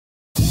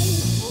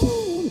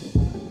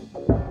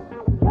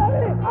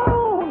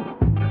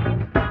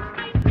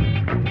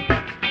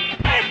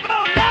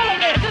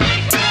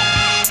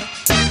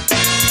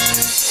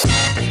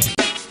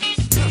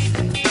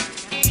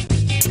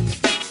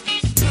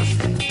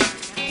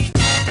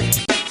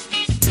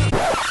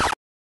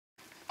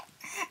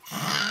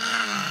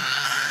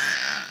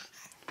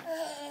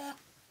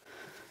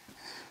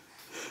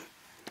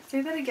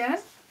again?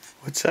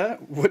 What's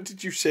that? What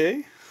did you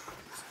say?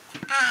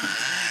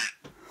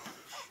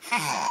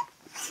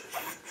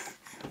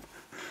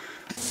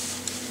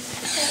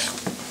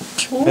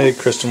 Hey,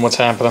 Kristen, what's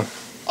happening?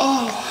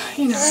 Oh,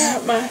 you know,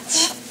 not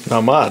much.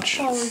 Not much.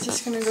 Oh, we're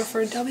just gonna go for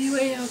a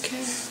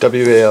W-A-L-K.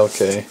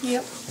 W-A-L-K.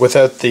 Yep.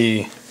 Without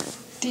the...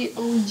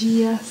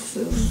 D-O-G-S.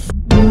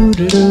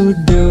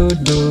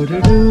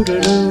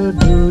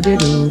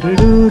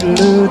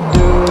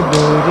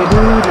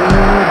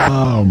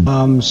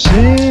 I'm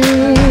singing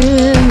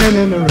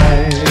in the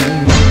rain,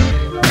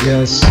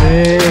 just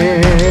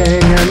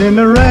singing in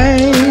the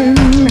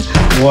rain.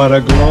 What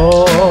a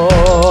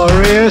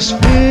glorious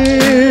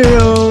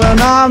feel, and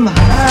I'm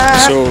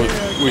happy.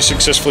 So, we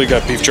successfully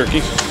got beef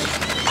jerky.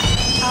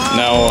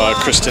 Now,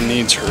 Kristen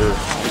needs her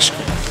ice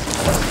cream.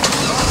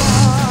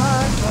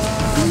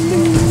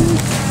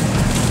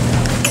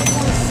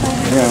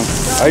 Yeah,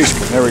 ice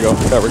cream. There we go.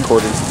 Got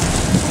recorded.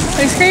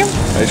 Ice cream?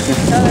 Ice cream.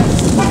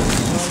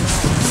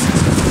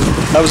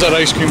 How was that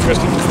ice cream,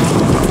 Kristen?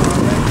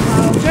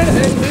 I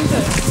didn't lose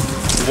it.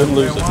 You didn't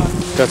lose it.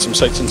 Got some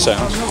sights and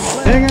sounds.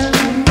 Singing,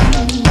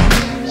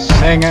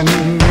 singing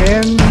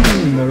in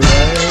the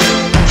rain.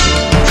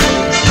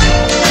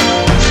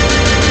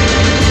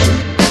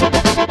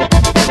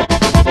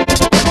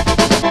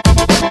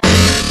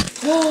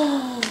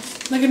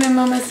 Look at him,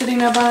 Mama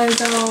sitting up on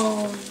his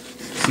own.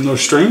 No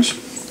strings?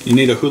 You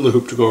need a hula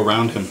hoop to go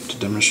around him to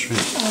demonstrate.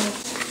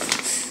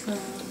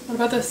 What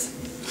about this?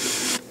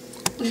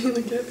 Look at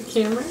the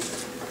camera.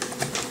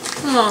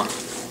 Oh.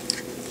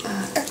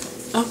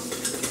 Oh.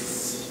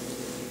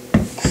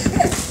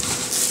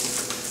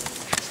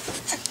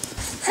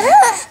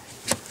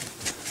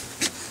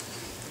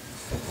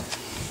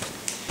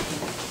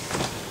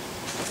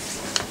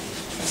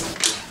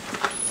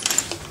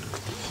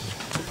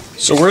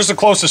 So where's the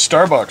closest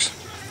Starbucks?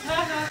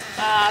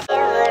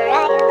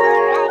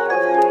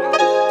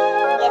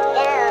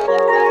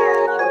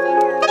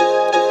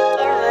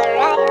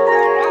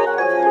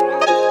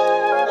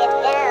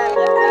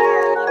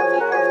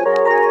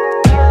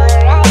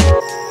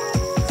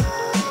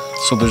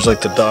 So there's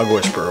like the dog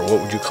whisperer.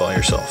 What would you call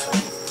yourself?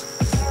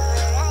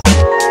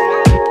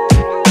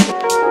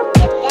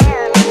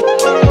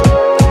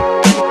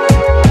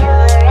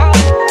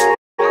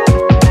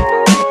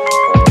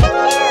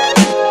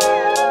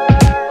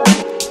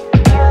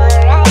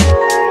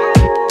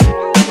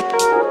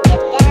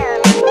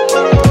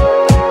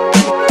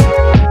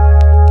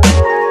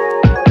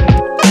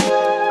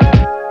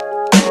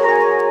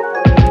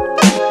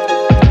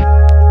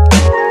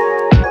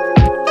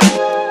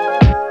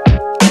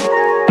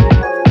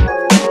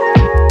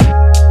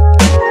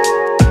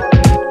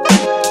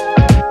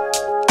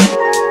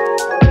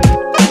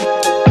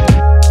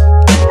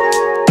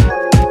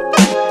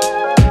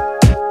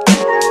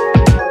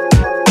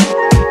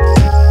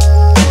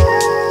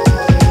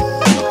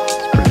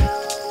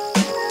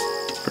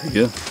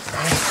 Good.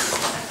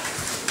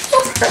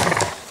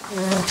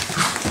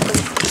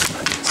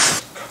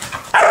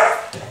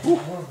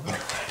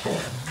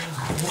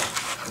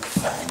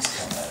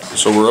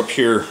 So we're up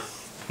here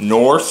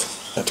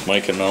north at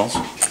Mike and Mel's.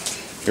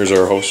 Here's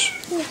our host.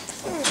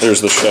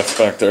 There's the chef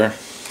back there.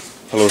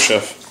 Hello,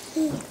 chef.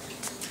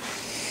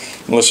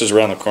 Melissa's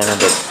around the corner,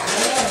 but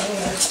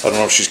I don't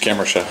know if she's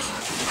camera chef.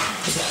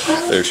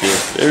 There she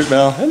is. There's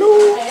Mel.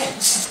 Hello.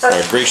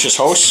 Our gracious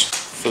host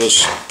for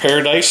this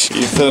paradise.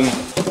 Ethan,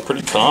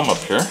 pretty calm up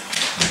here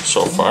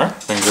so far.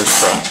 Fingers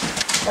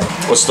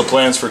crossed. What's the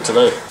plans for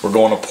today? We're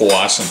going to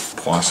Powassan.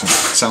 Powassan.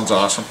 Sounds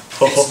awesome.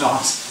 It's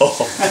not.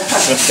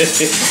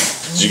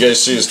 Did you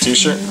guys see his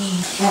t-shirt?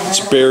 It's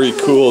very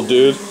cool,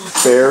 dude.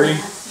 Very.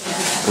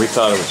 We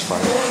thought it was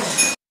funny.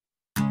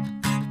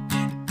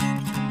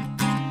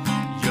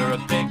 You're a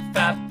big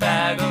fat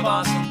bag of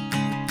awesome.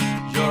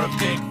 You're a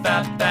big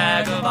fat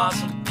bag of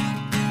awesome.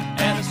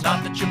 And it's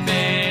not that you're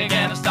big,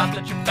 and it's not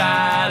that you're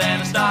fat,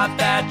 and it's not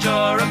that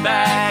you're a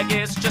bag.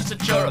 It's just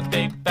that you're a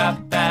big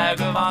fat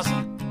bag of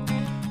awesome.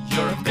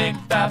 You're a big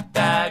fat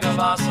bag of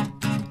awesome.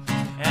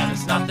 And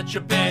it's not that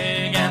you're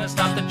big, and it's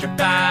not that you're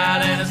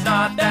fat, and it's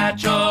not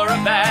that you're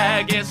a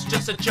bag. It's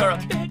just that you're a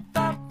big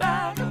fat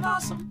bag of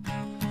awesome.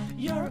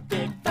 You're a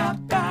big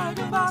fat bag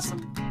of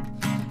awesome.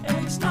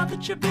 And it's not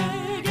that you're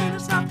big, and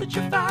it's not that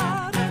you're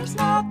fat, and it's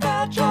not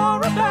that you're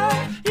a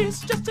bag.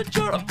 It's just that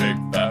you're a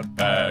big fat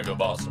bag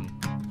of awesome.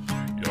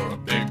 You're a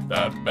big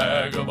fat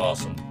bag of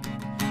awesome.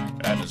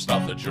 And it's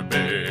not that you're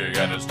big,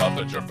 and it's not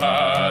that you're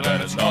fat,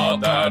 and it's not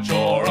that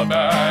you're a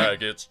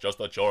bag. It's just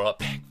that you're a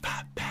big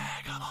fat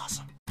bag of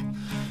awesome.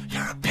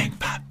 You're a big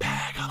fat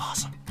bag of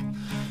awesome.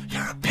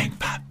 You're a big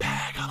fat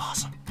bag of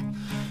awesome.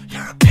 You're a big fat bag of awesome.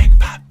 You're a big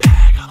fat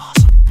bag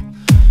of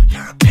awesome.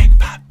 You're a big fat bag of awesome. You're a big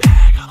fat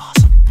bag of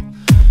awesome.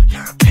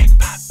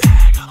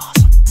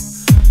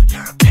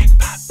 You're a big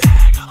fat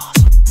bag of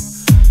awesome.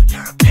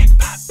 You're a big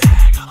fat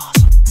bag of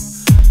awesome.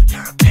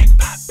 You're a big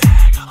fat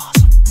bag of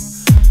awesome.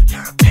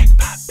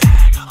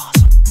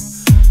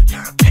 You're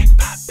a big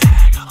fat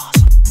bag of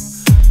awesome.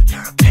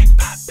 You're a big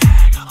fat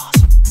bag of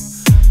awesome.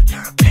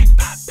 You're a big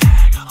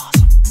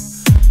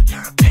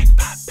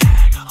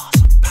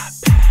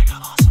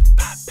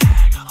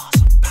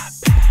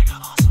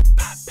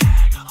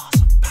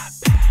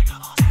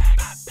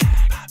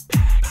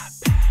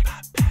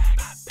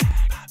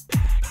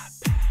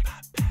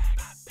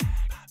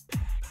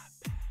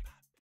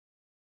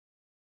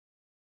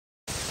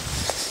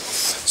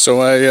So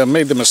I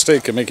made the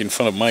mistake of making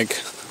fun of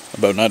Mike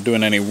about not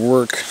doing any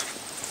work,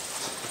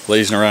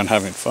 lazing around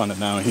having fun, and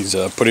now he's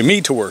putting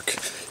me to work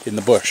in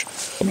the bush.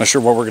 I'm not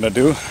sure what we're gonna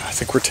do. I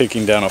think we're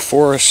taking down a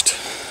forest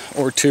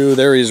or two.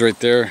 There he is right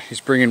there. He's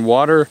bringing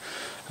water,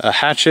 a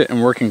hatchet,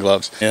 and working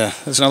gloves. Yeah,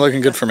 it's not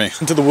looking good for me.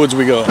 Into the woods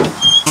we go.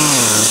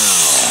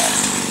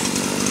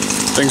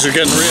 Things are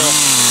getting real.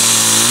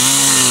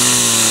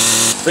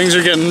 Things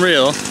are getting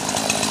real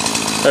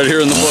out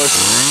here in the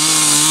bush.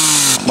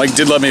 Mike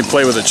did let me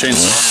play with a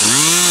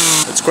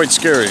chainsaw. It's quite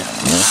scary.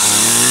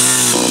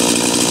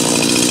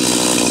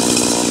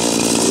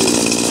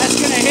 That's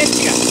gonna hit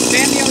you.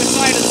 Stand the other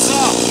side of the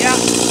saw. Yeah.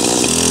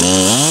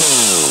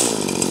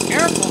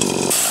 Careful.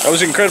 That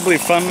was incredibly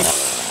fun,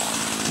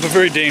 but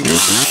very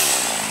dangerous.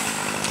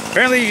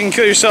 Apparently you can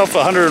kill yourself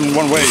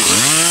 101 ways.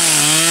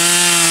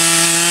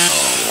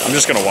 I'm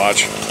just gonna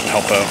watch and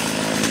help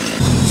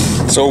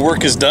out. So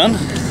work is done.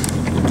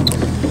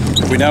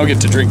 We now get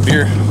to drink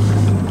beer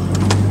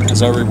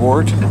as our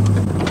reward.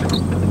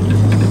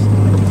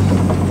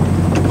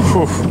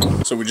 Whew.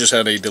 So we just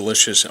had a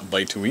delicious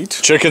bite to eat.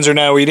 Chickens are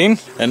now eating,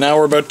 and now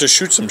we're about to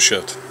shoot some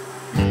shit.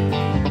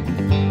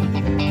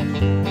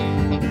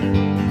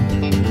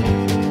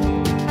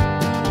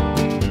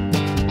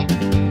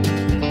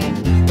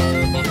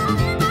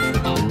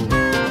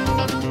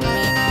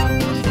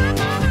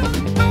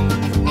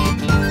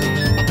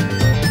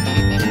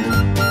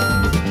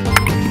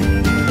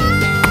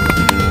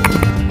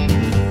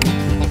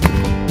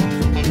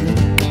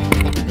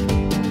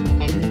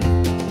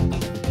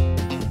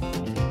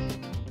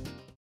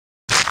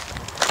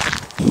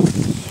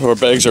 Our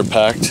bags are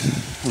packed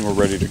and we're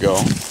ready to go.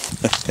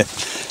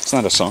 It's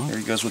not a song. Here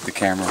he goes with the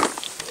camera.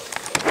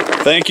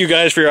 Thank you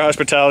guys for your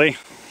hospitality.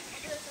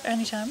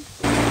 Anytime.